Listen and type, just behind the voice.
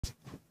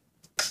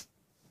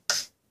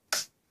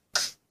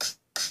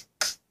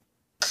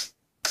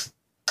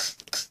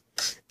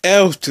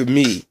L to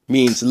me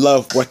means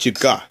love what you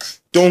got.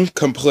 Don't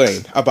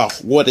complain about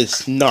what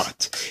is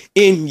not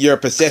in your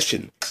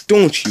possession.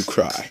 Don't you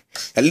cry.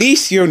 At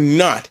least you're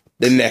not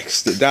the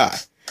next to die.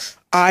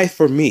 I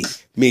for me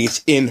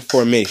means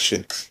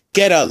information.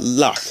 Get a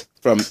lot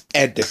from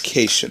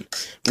education.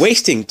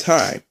 Wasting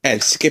time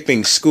and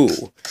skipping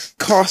school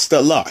cost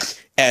a lot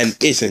and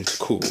isn't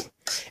cool.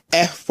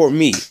 F for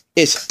me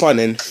is fun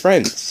and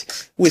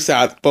friends.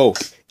 Without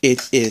both,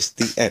 it is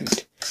the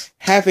end.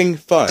 Having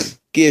fun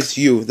gives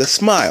you the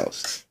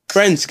smiles.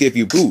 Friends give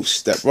you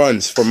boost that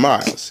runs for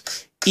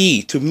miles.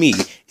 E to me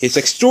is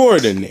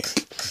extraordinary.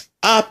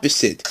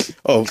 Opposite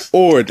of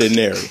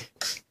ordinary.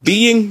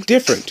 Being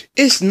different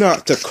is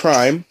not a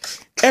crime.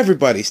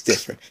 Everybody's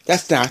different.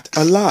 That's not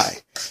a lie.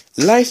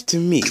 Life to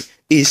me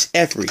is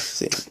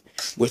everything.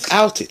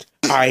 Without it,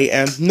 I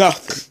am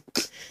nothing.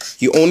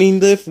 You only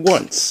live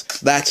once.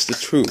 That's the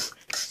truth.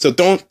 So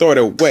don't throw it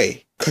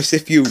away. 'Cause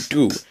if you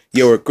do,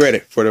 you'll regret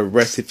it for the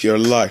rest of your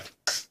life.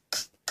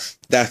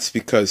 That's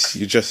because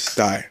you just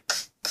die.